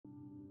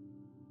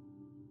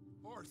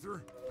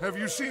Arthur, have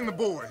you seen the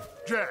boy,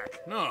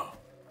 Jack? No.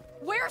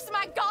 Where's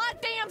my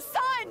goddamn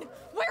son?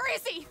 Where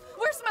is he?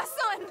 Where's my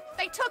son?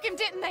 They took him,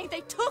 didn't they?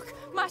 They took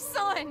my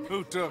son.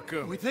 Who took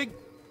him? We think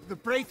the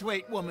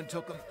Braithwaite woman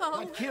took him.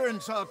 Oh. Kieran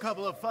saw a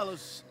couple of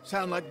fellows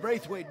sound like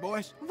Braithwaite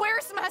boys.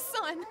 Where's my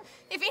son?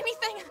 If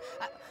anything,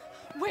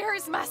 where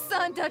is my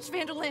son, Dutch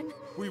Vanderlyn?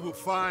 We will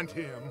find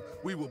him,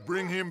 we will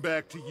bring him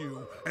back to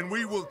you, and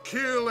we will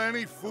kill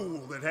any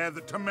fool that had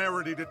the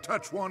temerity to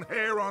touch one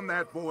hair on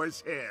that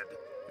boy's head.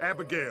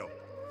 Abigail,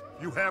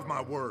 you have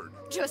my word.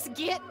 Just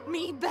get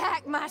me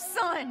back, my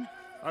son.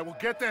 I will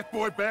get that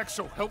boy back,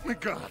 so help me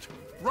God.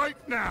 Right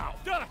now.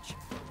 Dutch!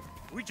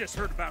 We just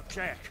heard about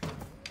Jack.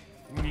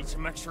 We need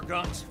some extra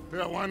guns.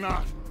 Yeah, why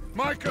not?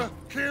 Micah,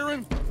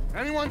 Kieran,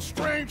 anyone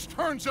strange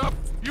turns up,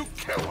 you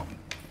kill him.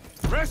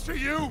 Rest of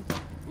you,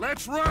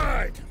 let's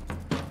ride.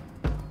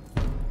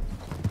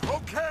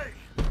 Okay,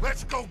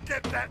 let's go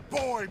get that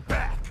boy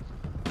back.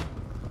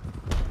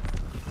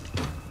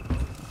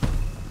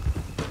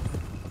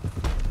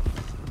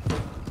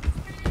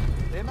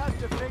 They must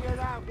have figured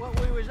out what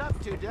we was up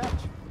to, Dutch.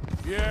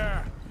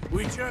 Yeah,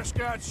 we just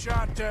got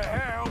shot to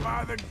hell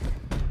by the...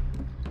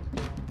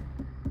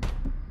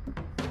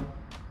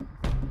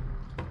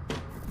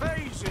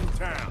 Faye's in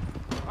town.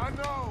 I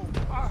know,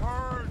 I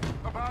heard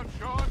about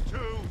Sean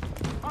too.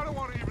 I don't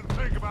want to even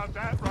think about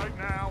that right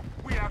now.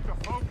 We have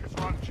to focus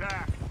on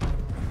Jack.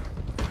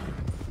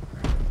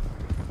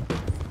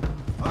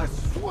 I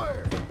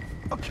swear,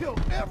 I'll kill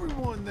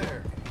everyone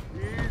there.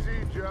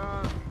 Easy,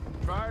 John.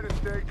 Try to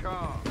stay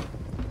calm.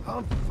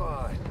 I'm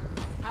fine.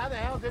 How the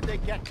hell did they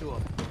get to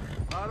him?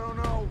 I don't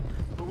know,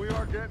 but we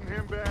are getting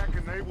him back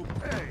and they will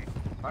pay.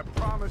 I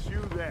promise you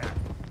that.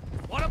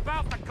 What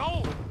about the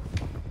gold?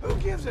 Who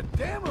gives a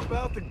damn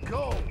about the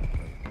gold?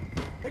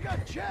 They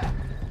got Jack.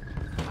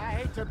 I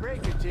hate to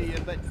break it to you,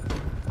 but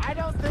I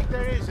don't think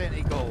there is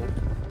any gold.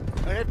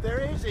 Or if there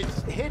is,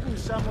 it's hidden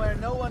somewhere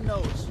no one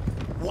knows.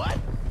 What?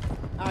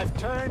 I've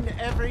turned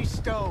every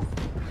stone.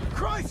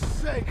 Christ's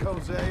sake,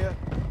 Hosea.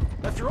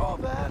 After all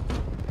that,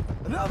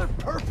 another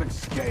perfect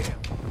scam.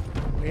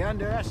 We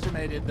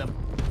underestimated them.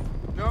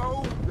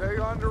 No, they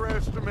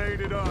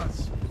underestimated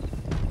us.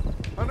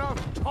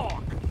 Enough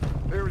talk.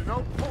 There is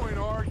no point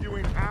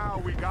arguing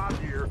how we got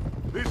here.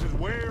 This is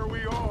where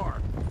we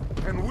are.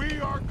 And we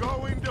are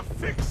going to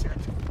fix it.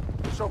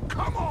 So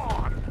come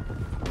on!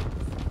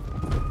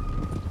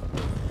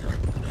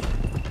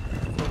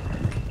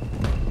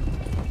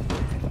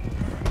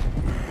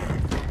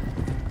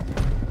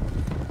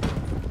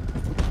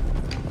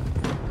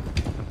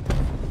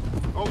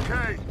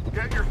 Okay,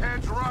 get your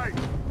heads right.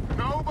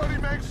 Nobody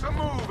makes a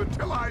move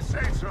until I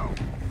say so.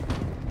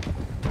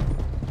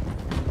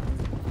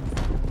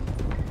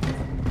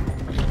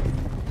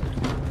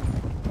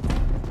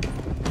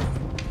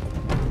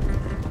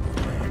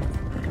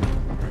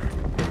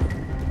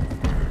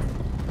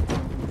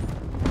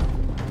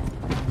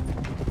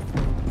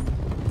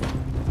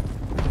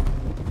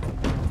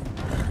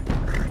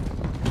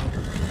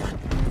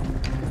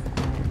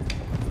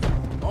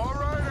 All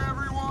right,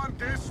 everyone,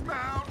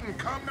 dismount and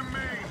come to me.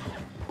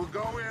 We'll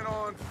go in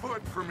on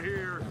foot from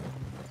here.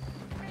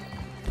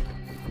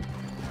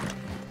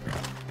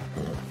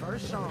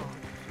 First song,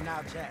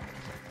 now Jack.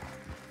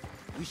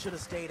 We should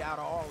have stayed out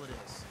of all of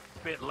this.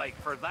 Bit late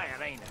for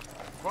that, ain't it?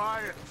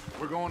 Quiet.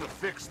 We're going to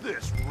fix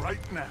this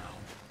right now.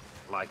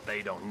 Like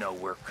they don't know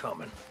we're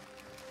coming.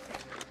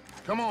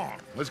 Come on,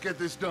 let's get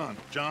this done.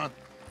 John,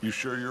 you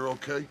sure you're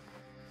okay?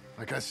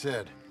 Like I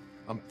said,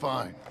 I'm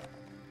fine.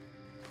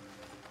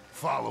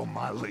 Follow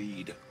my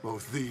lead.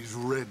 Both these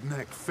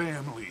redneck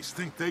families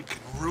think they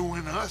can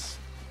ruin us?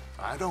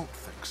 I don't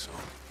think so.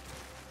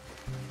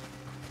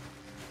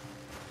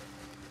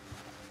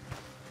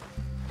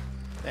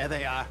 There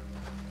they are.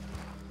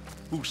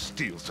 Who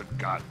steals a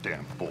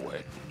goddamn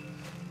boy?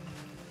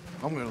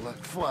 I'm gonna let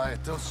fly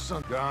at those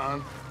sons.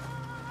 John,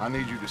 I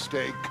need you to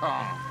stay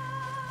calm.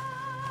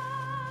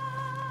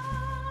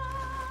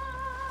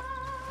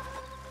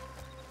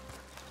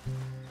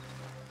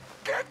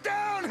 Get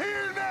down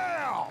here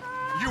now,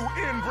 you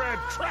inbred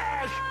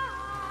trash!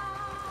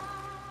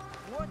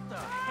 What the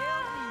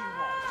hell do you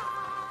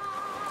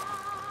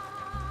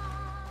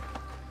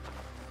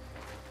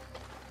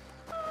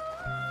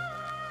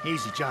want?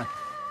 Easy, John.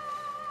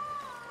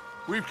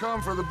 We've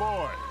come for the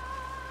boy.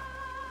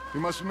 You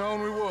must have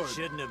known we would.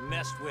 Shouldn't have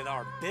messed with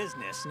our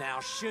business now,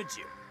 should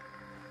you?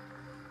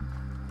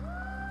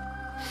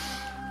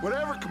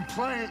 Whatever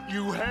complaint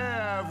you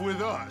have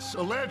with us,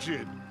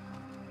 alleged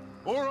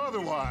or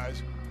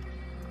otherwise,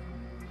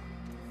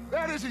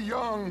 that is a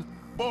young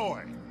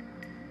boy.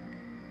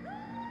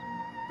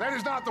 That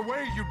is not the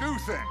way you do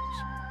things.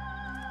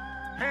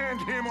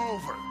 Hand him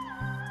over.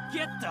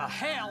 Get the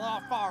hell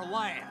off our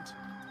land!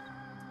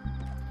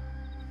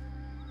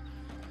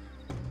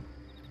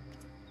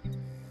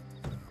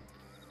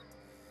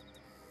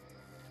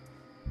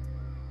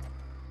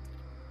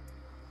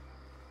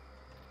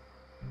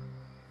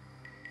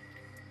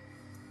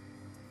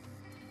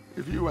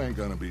 If you ain't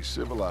gonna be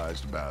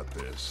civilized about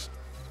this,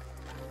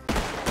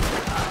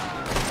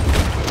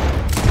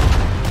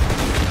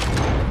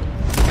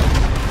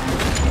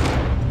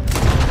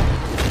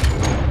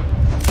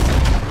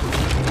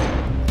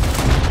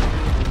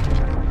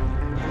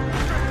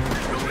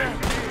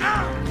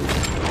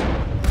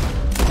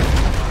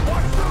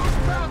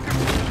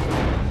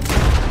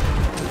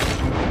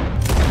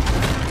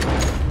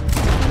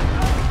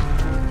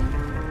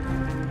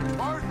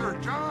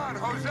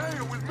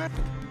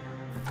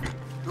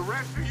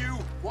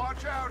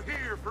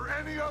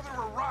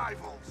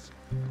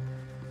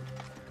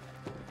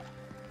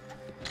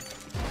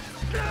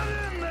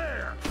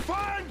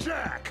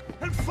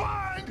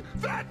 find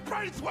that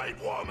Braithwaite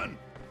woman!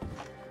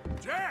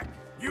 Jack,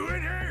 you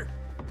in here?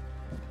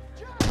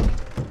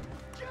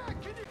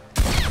 Jack, can you...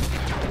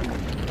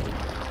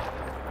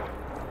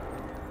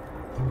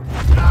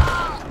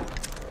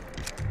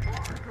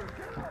 Parker,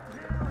 get up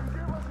here and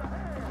give us a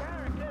hand!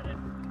 Aaron did it.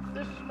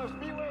 This must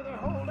be where they're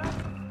holed up.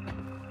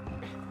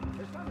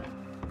 There's something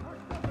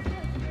pushed up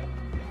against it.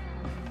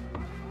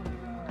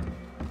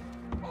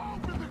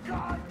 Open the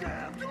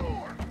goddamn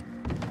door!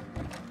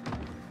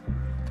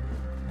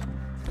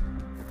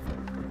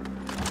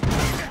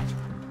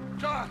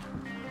 John,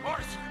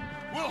 Arthur,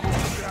 we'll hold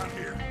him down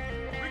here.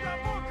 We got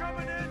more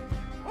coming in.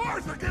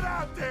 Arthur, get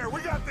out there!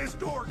 We got this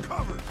door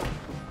covered!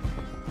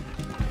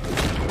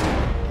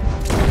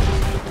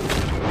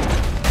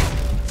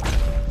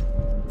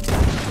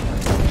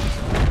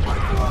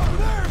 Over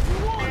there if you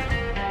want it.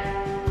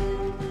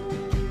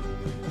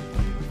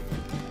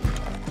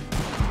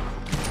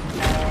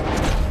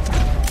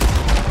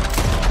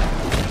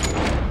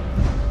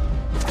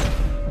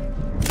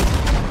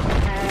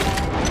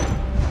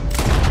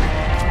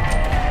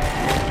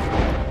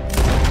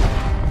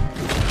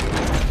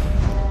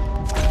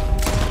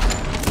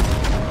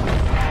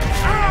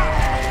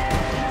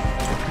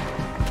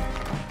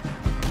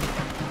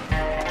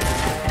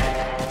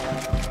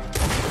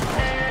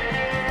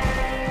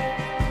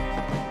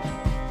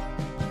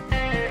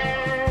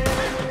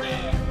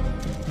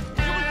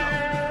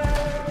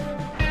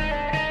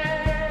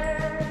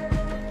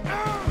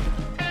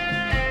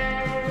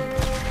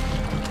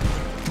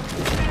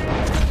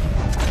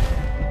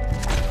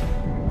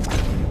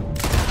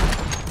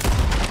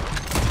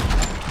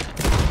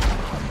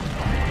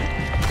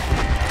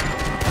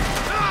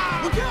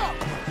 Look out!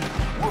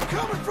 We're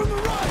coming from the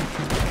right!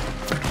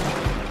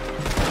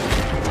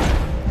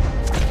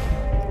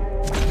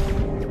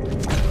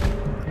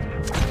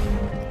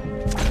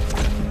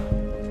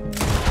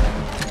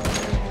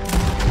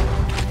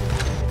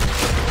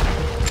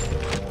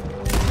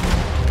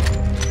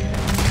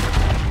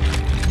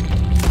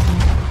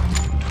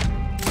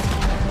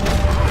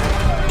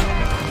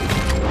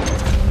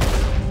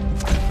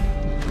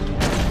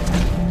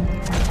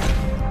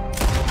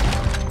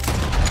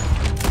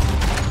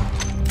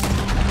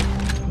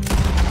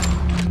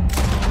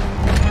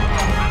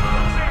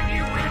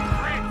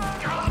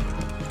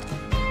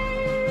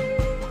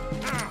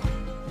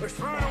 Let's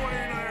find a way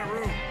into that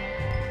room.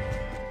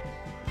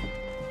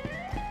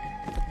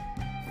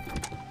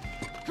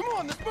 Come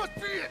on, this must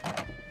be it!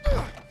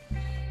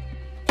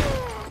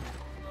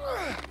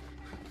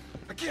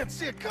 I can't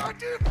see a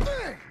goddamn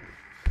thing!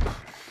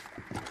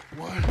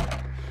 1,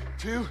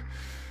 2,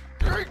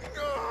 3...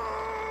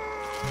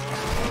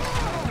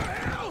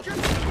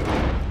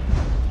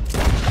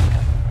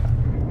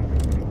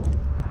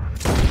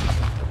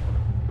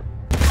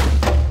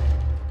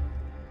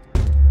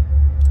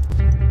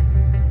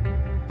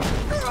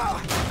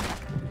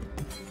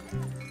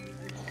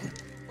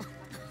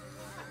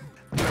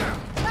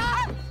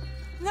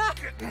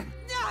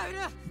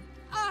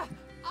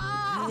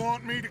 You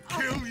want me to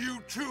kill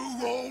you too,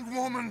 old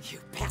woman? You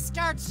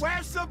bastards!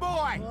 Where's the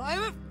boy?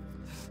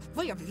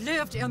 We have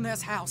lived in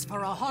this house for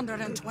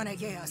 120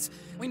 years.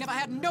 We never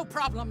had no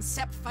problems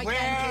except for Where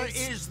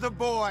Yankees. is the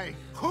boy?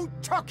 Who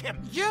took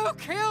him? You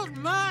killed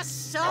my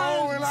son!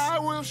 Oh, and I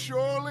will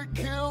surely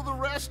kill the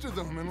rest of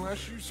them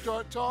unless you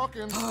start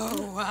talking.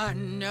 Oh, I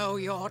know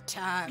your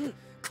type.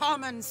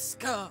 Common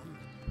scum.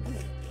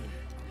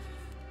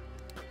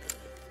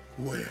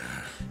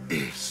 Where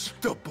is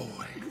the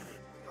boy?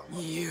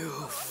 You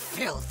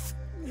filth.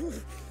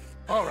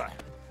 All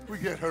right, we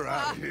get her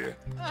out of here.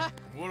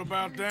 What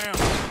about down?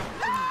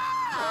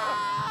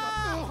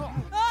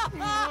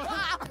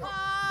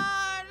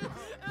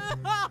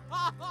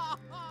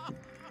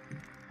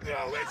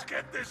 Now let's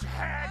get this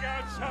hag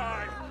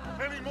outside.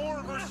 Any more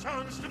of her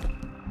sons to...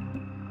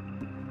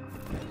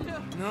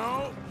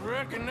 No,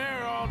 reckon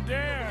they're all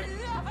dead.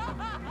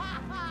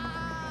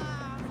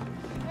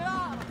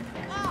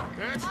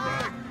 That's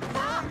right.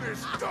 Burn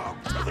this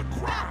dog to the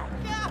ground.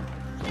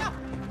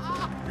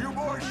 You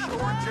boys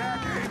sure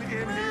Jack ain't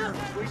in here?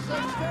 We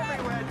searched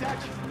everywhere,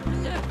 Dutch.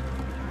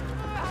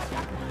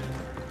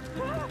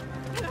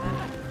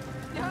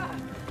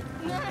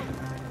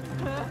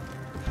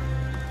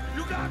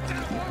 You got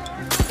that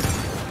one?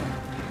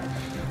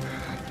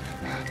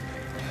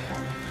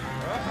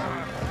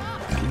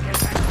 Guess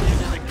that's the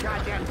end of the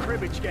goddamn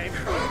cribbage game.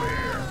 Come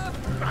here.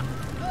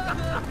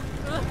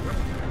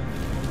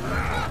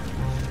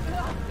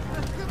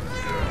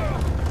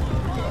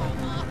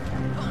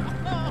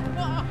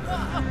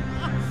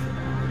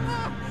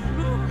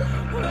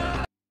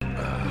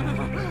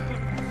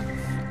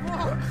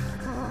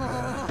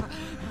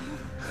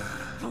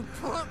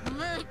 Put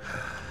me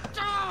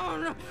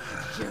down,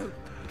 you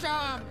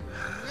damn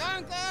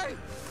Yankee!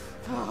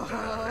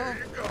 There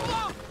you go.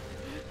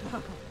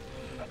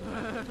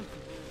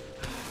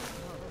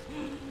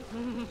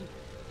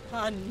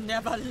 I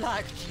never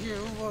liked you.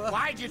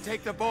 Why'd you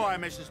take the boy,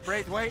 Mrs.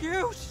 Braithwaite?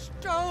 You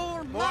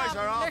stole my Boys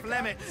are off liquor.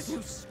 limits.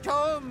 You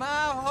stole my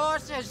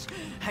horses.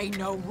 Ain't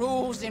no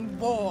rules in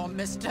war,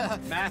 mister.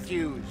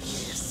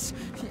 Matthews,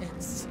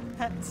 Yes,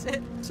 that's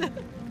it.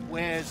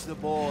 where's the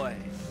boy?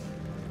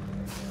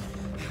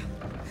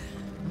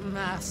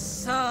 My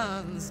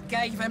sons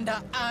gave him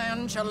to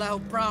Angelo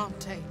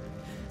Bronte.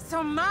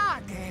 So my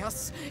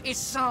guess is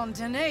Saint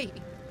Denis.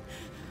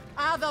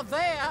 Either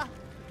there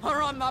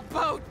or on my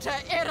boat to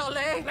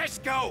Italy. Let's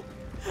go!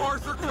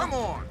 Arthur, come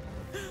on!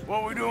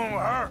 What we doing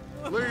with her?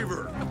 Leave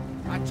her.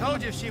 I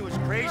told you she was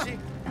crazy.